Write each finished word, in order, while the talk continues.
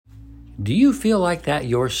Do you feel like that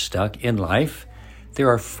you're stuck in life? There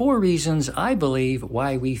are 4 reasons I believe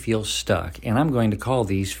why we feel stuck, and I'm going to call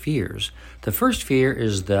these fears. The first fear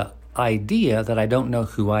is the idea that I don't know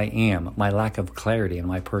who I am, my lack of clarity in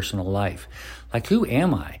my personal life. Like, who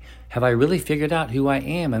am I? Have I really figured out who I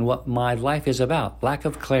am and what my life is about? Lack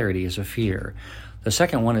of clarity is a fear. The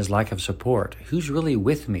second one is lack of support. Who's really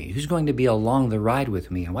with me? Who's going to be along the ride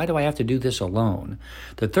with me? And why do I have to do this alone?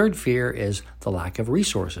 The third fear is the lack of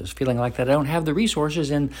resources, feeling like that I don't have the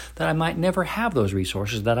resources and that I might never have those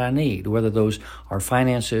resources that I need, whether those are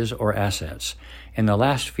finances or assets. And the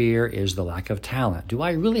last fear is the lack of talent. Do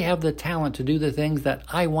I really have the talent to do the things that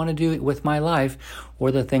I want to do with my life,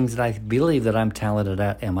 or the things that I believe that I'm talented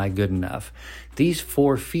at? Am I good enough? These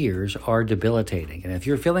 4 fears are debilitating. And if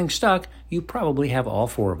you're feeling stuck, you probably have all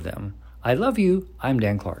 4 of them. I love you. I'm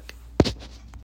Dan Clark.